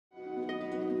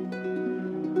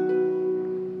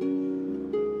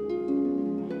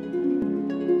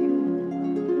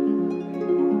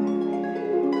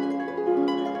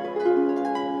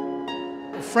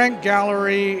Frank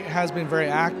Gallery has been very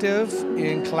active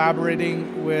in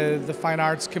collaborating with the fine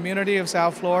arts community of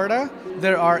South Florida.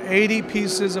 There are 80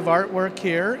 pieces of artwork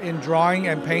here in drawing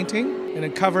and painting, and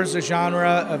it covers the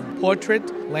genre of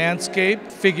portrait, landscape,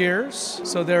 figures.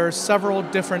 So there are several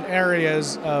different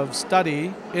areas of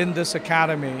study in this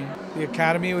academy. The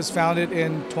academy was founded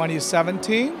in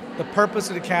 2017. The purpose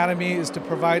of the academy is to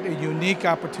provide a unique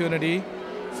opportunity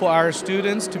for our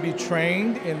students to be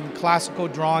trained in classical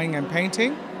drawing and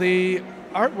painting. The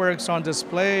artworks on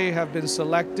display have been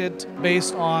selected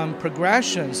based on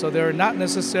progression, so they're not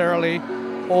necessarily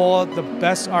all the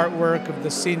best artwork of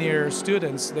the senior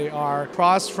students. They are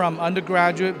crossed from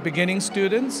undergraduate beginning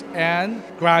students and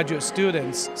graduate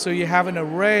students. So you have an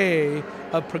array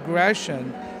of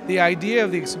progression. The idea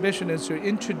of the exhibition is to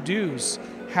introduce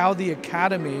how the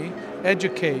academy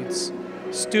educates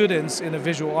students in the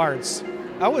visual arts.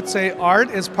 I would say art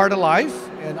is part of life,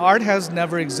 and art has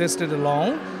never existed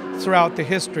alone throughout the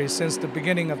history since the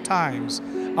beginning of times.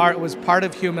 Art was part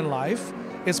of human life,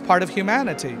 it's part of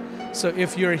humanity. So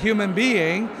if you're a human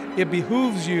being, it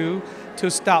behooves you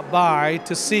to stop by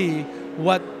to see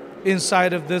what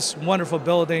inside of this wonderful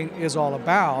building is all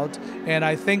about, and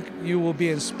I think you will be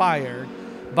inspired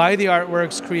by the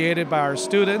artworks created by our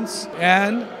students,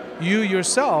 and you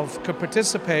yourself could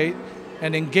participate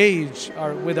and engage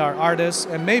with our artists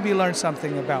and maybe learn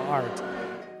something about art.